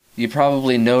You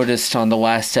probably noticed on the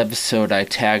last episode I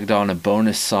tagged on a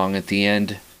bonus song at the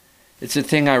end. It's a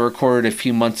thing I recorded a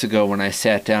few months ago when I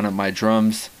sat down at my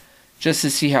drums, just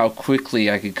to see how quickly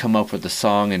I could come up with a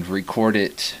song and record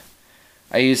it.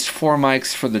 I used 4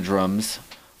 mics for the drums,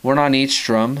 one on each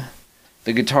drum.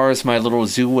 The guitar is my little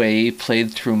Zoom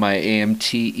played through my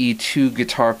AMT E2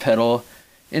 guitar pedal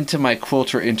into my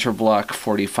Quilter Interblock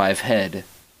 45 head.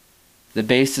 The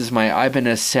bass is my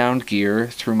Ibanez sound gear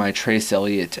through my Trace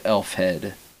Elliott Elf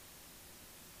head.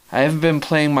 I haven't been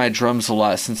playing my drums a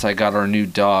lot since I got our new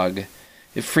dog.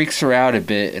 It freaks her out a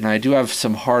bit, and I do have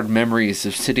some hard memories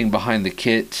of sitting behind the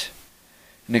kit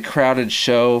in a crowded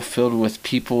show filled with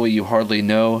people you hardly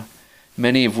know,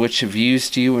 many of which have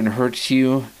used you and hurt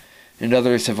you, and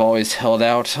others have always held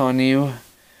out on you,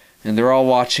 and they're all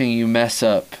watching you mess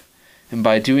up, and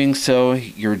by doing so,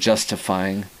 you're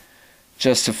justifying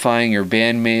your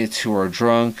bandmates who are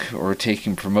drunk or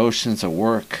taking promotions at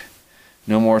work.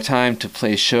 No more time to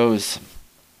play shows.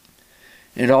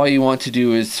 And all you want to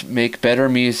do is make better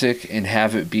music and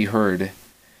have it be heard.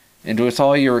 And with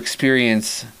all your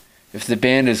experience, if the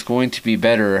band is going to be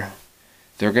better,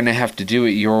 they're going to have to do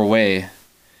it your way.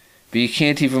 But you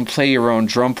can't even play your own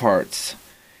drum parts.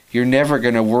 You're never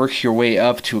going to work your way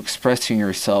up to expressing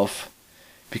yourself,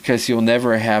 because you'll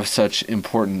never have such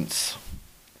importance.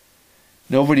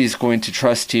 Nobody's going to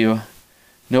trust you.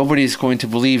 Nobody's going to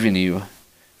believe in you.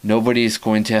 Nobody's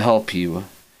going to help you.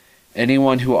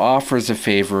 Anyone who offers a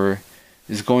favor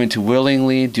is going to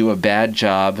willingly do a bad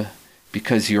job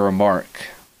because you're a mark,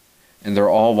 and they're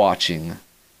all watching.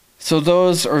 So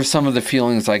those are some of the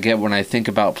feelings I get when I think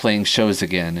about playing shows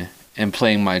again and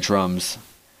playing my drums.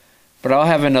 But I'll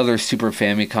have another Super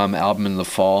Famicom album in the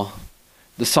fall.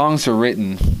 The songs are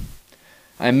written.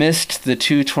 I missed the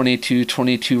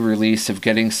 2/22/22 release of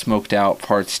Getting Smoked Out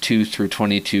Parts 2 through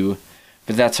 22,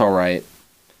 but that's alright.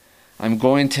 I'm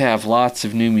going to have lots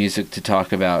of new music to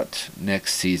talk about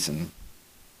next season.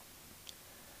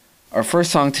 Our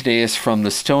first song today is from the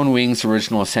Stone Wings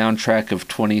original soundtrack of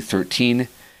 2013,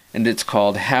 and it's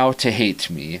called How to Hate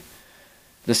Me.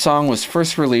 The song was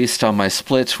first released on my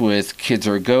split with Kids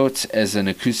Are Goats as an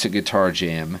acoustic guitar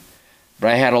jam, but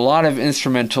I had a lot of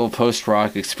instrumental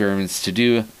post-rock experiments to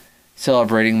do,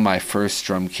 celebrating my first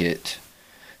drum kit.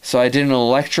 So I did an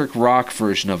electric rock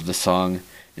version of the song,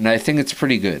 and I think it's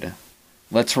pretty good.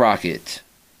 Let's rock it.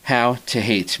 How to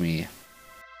Hate Me.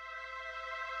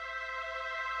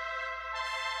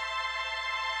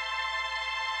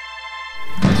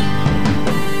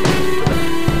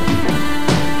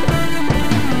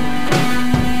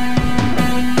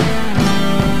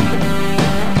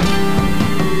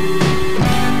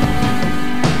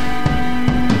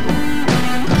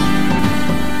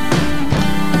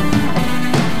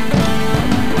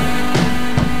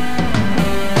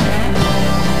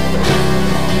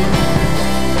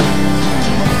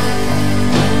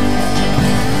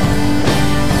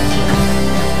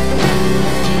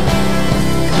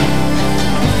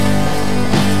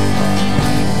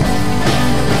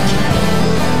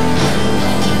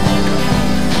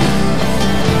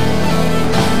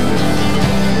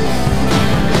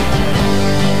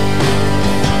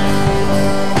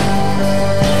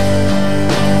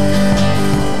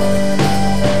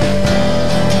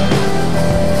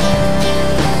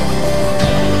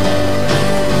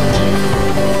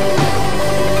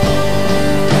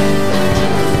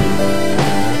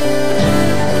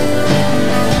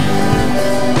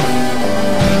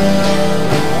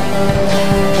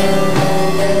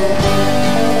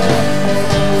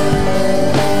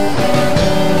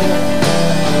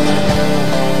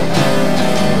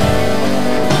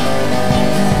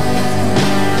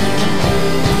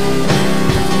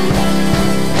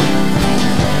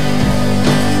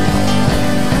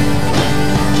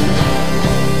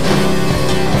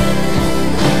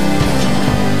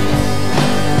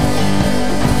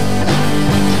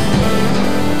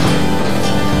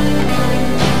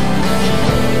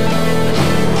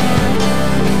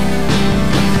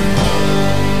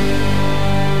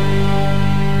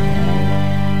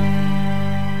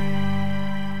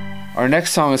 Our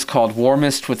next song is called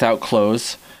Warmest Without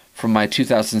Clothes from my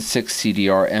 2006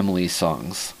 CDR Emily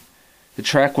songs. The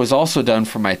track was also done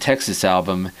for my Texas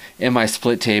album and my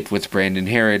split tape with Brandon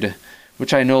Herod,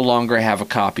 which I no longer have a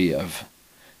copy of.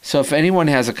 So if anyone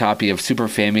has a copy of Super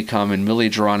Famicom and Millie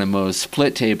Geronimo's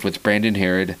split tape with Brandon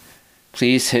Herod,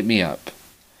 please hit me up.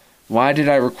 Why did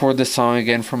I record this song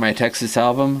again for my Texas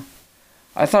album?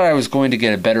 I thought I was going to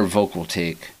get a better vocal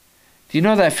take. Do you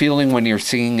know that feeling when your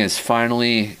singing is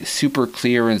finally super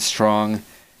clear and strong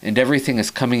and everything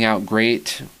is coming out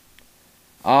great?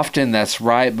 Often that's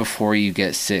right before you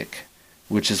get sick,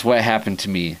 which is what happened to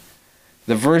me.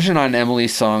 The version on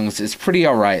Emily's songs is pretty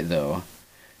alright though.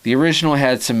 The original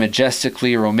had some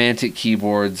majestically romantic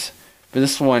keyboards, but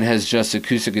this one has just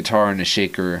acoustic guitar and a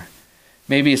shaker.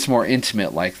 Maybe it's more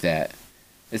intimate like that.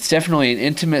 It's definitely an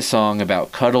intimate song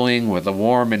about cuddling with a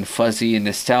warm and fuzzy and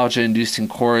nostalgia-inducing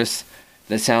chorus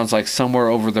that sounds like Somewhere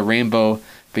Over the Rainbow,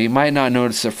 but you might not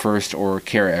notice at first or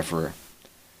care ever.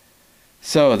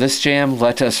 So, this jam,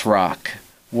 Let Us Rock.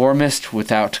 Warmest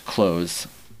Without Clothes.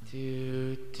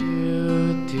 Do,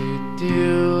 do, do,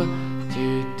 do,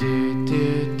 do, do, do,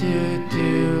 do, do,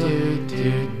 do,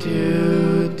 do, do,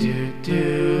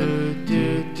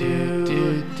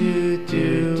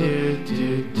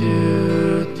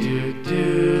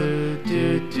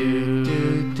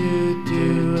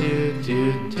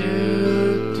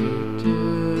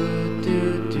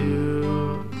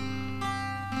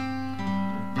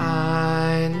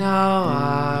 I know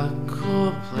a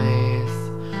cool place,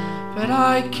 but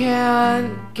I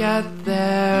can't get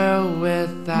there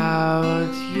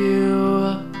without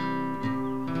you.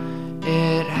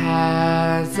 It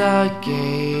has a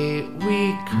gate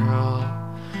we curl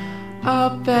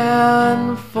up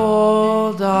and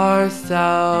fold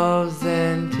ourselves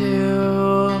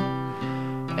into.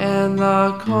 In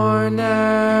the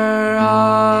corner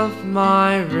of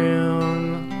my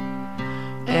room,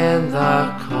 in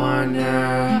the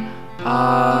corner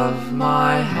of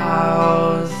my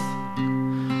house,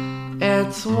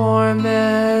 it's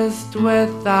warmest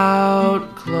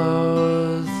without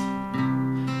clothes,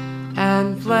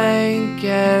 and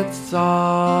blankets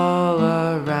all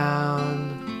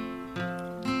around.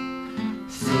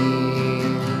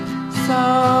 Sing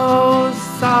so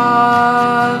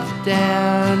soft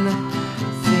and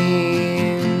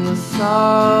sing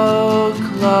so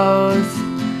close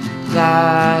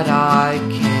that I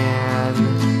can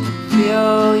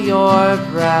feel your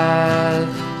breath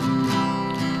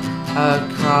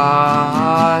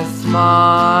across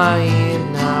my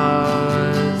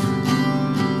nose.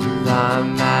 The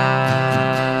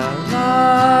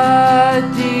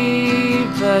melody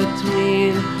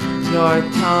between your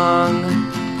tongue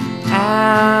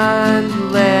and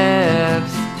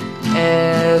lips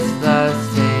is the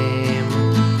same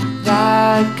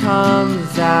that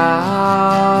comes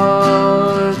out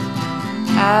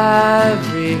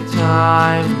every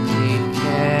time we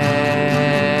kiss.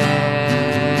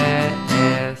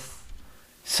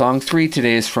 Song 3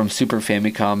 today is from Super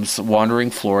Famicom's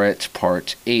Wandering Floret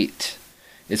Part 8.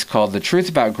 It's called The Truth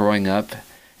About Growing Up,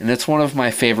 and it's one of my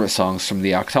favorite songs from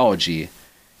the Octology.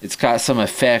 It's got some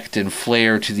effect and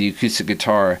flair to the acoustic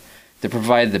guitar that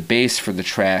provide the bass for the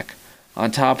track, on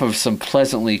top of some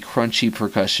pleasantly crunchy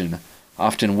percussion,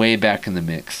 often way back in the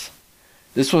mix.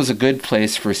 This was a good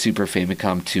place for Super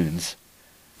Famicom tunes.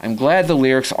 I'm glad the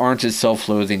lyrics aren't as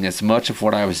self-loathing as much of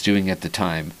what I was doing at the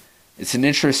time. It's an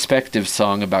introspective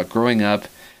song about growing up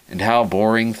and how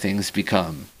boring things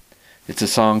become. It's a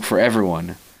song for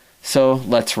everyone, so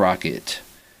let's rock it.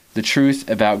 The Truth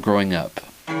About Growing Up.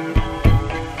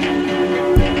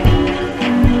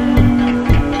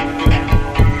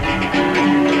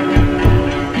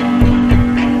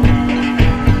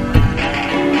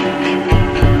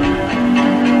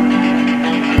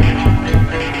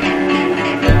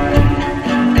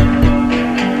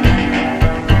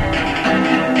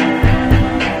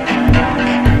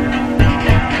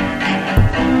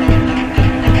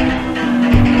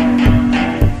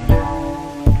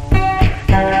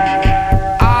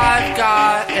 I've got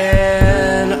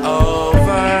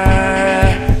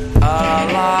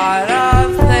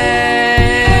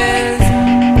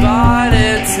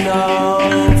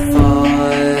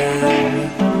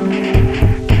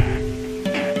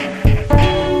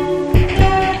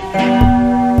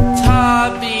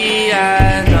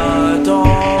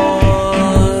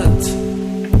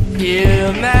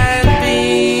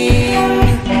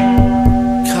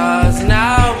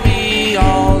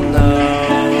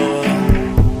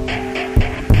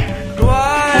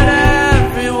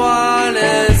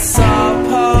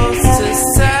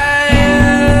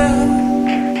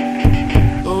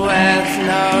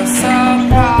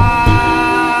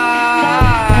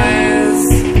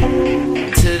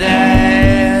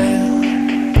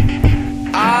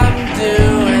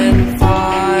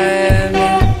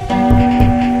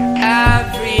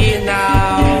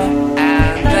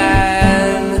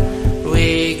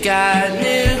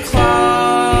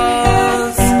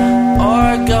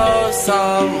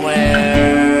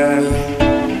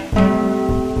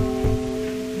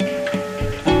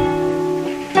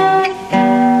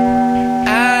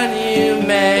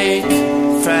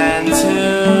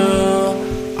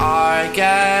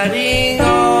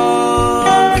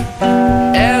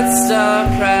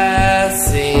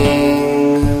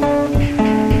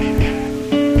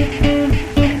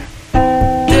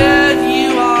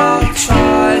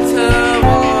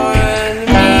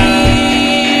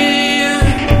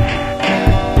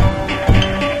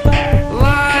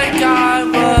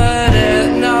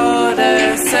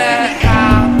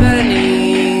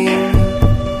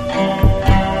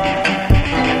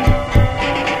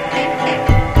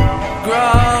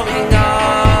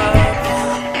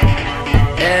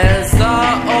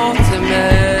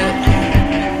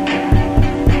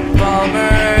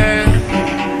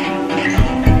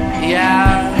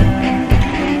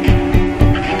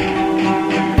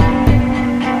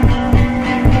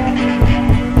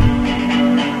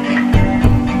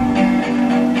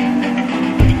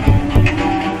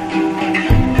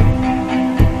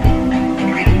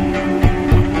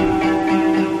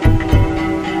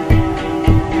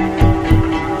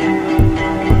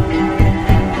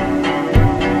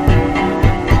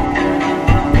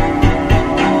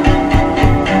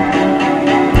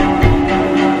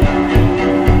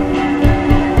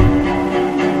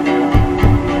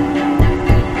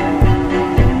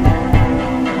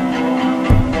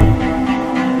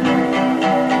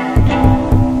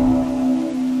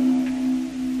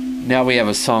Now we have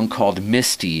a song called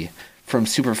Misty from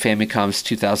Super Famicom's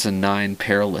 2009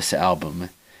 Perilous album.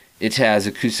 It has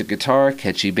acoustic guitar,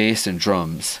 catchy bass, and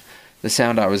drums. The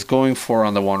sound I was going for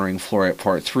on The Wandering Florette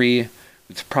Part 3,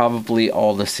 with probably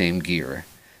all the same gear.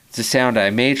 It's a sound I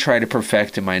may try to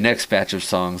perfect in my next batch of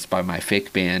songs by my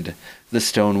fake band, The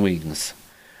Stone Wings.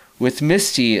 With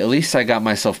Misty, at least I got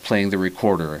myself playing the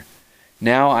recorder.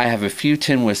 Now I have a few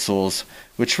tin whistles,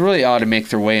 which really ought to make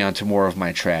their way onto more of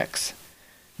my tracks.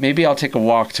 Maybe I'll take a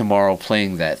walk tomorrow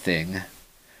playing that thing.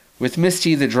 With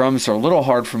Misty, the drums are a little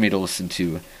hard for me to listen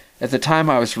to. At the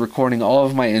time I was recording all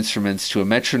of my instruments to a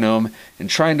metronome and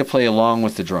trying to play along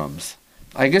with the drums.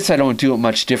 I guess I don't do it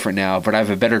much different now, but I have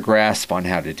a better grasp on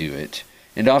how to do it,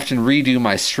 and often redo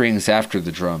my strings after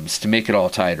the drums to make it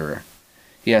all tighter.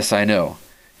 Yes, I know.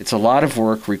 It's a lot of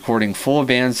work recording full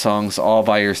band songs all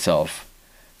by yourself,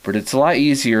 but it's a lot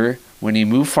easier when you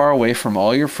move far away from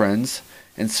all your friends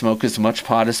and smoke as much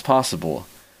pot as possible,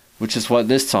 which is what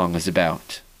this song is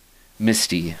about.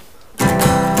 Misty.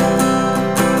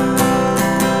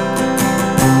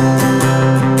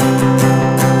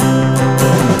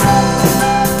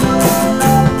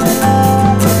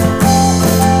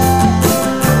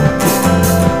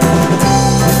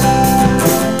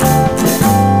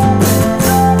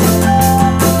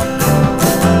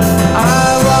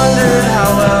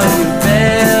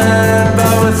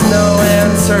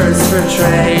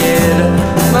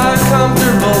 My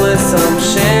comfortable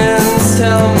assumptions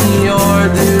tell me you're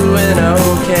doing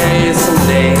okay. Some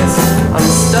days I'm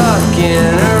stuck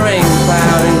in a rain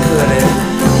cloud and couldn't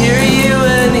hear you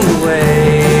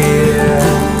anyway.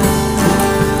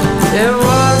 It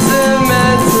wasn't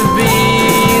meant to be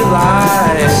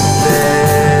like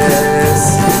this,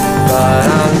 but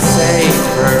I'm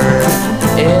safer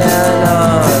in a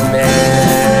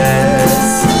mess.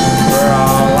 For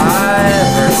all I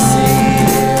ever see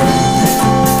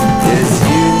is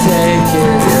you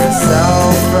taking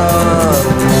yourself from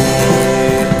me.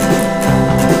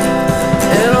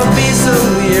 It'll be so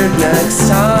weird next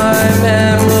time,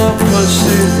 and we'll push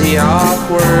through the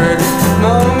awkward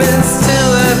moments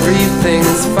till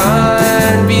everything's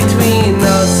fine between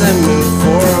us and move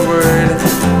forward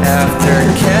after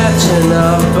catching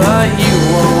up, but you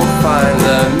won't find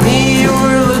the me you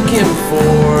were looking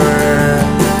for.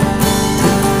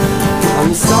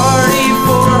 I'm sorry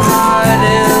for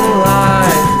hiding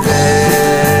like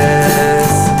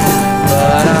this,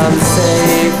 but I'm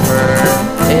safer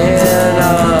in a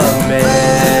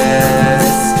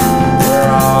mist. For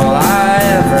all I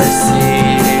ever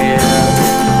see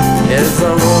is a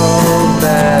world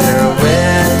better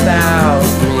without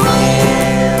me.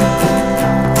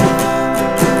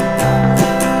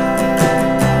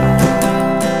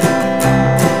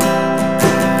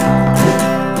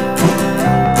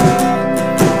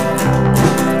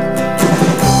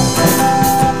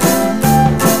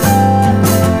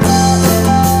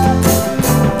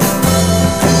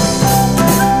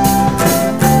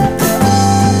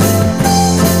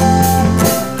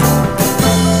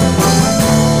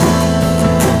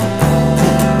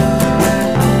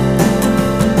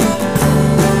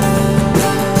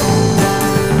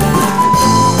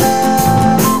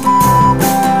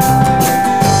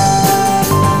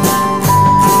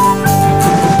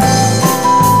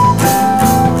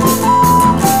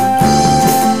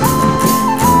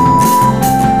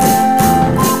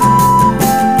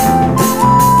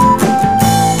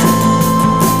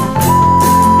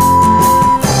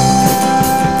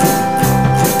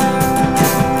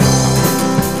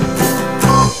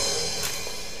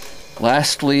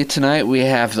 Lastly, tonight we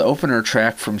have the opener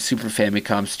track from Super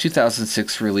Famicom's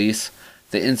 2006 release,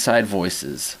 The Inside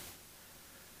Voices.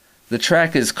 The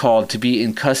track is called To Be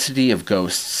in Custody of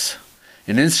Ghosts,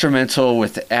 an instrumental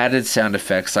with added sound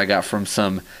effects I got from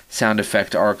some sound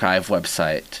effect archive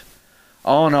website.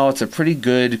 All in all, it's a pretty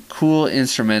good, cool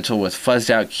instrumental with fuzzed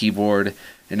out keyboard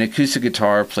and acoustic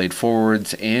guitar played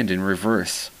forwards and in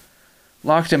reverse.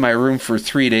 Locked in my room for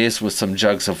 3 days with some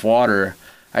jugs of water,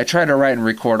 I tried to write and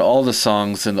record all the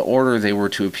songs in the order they were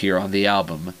to appear on the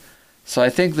album, so I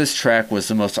think this track was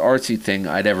the most artsy thing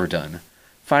I'd ever done,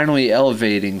 finally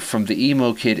elevating from the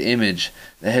emo kid image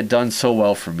that had done so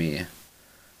well for me.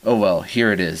 Oh well,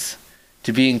 here it is.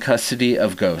 To Be in Custody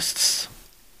of Ghosts.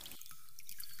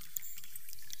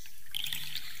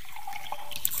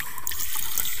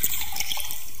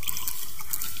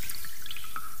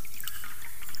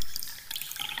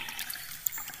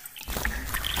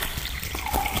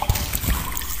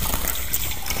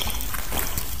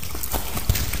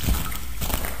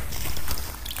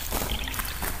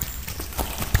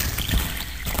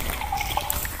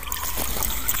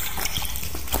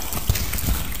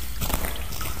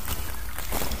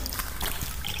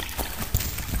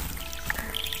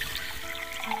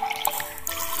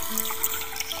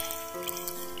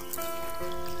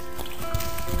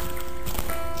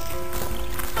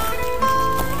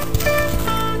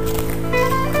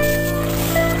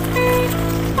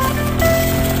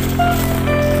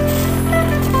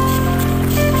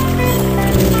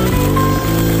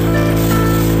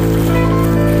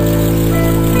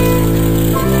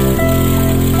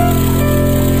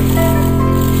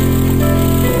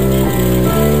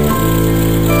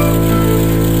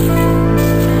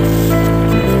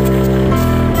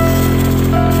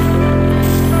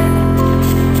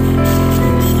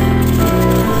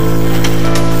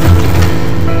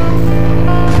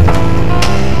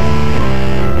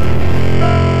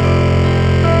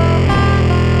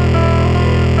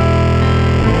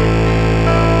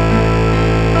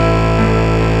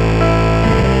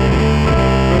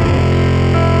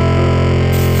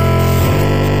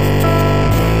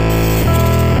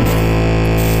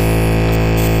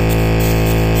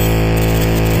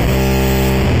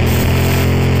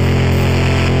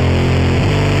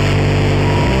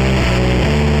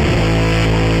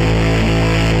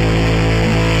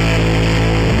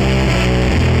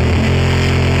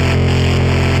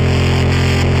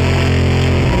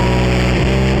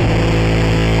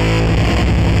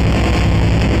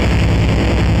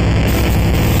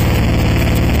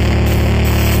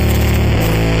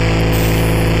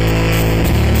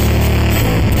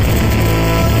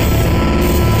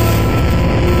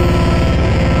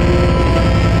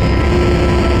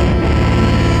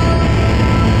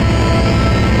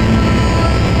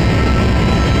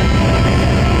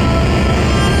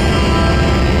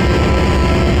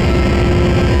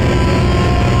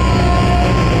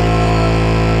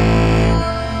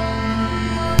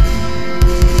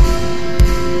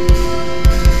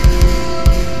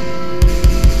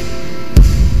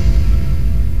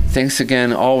 Thanks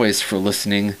again always for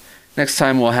listening. Next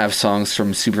time we'll have songs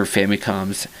from Super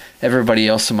Famicom's Everybody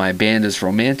Else in My Band is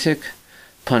Romantic,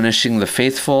 Punishing the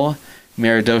Faithful,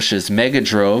 Meridosha's Mega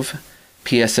Drove,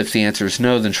 P.S. If the answer is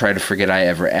no, then try to forget I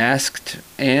ever asked,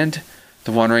 and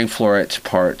The Wandering Floret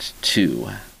Part 2.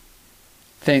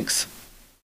 Thanks.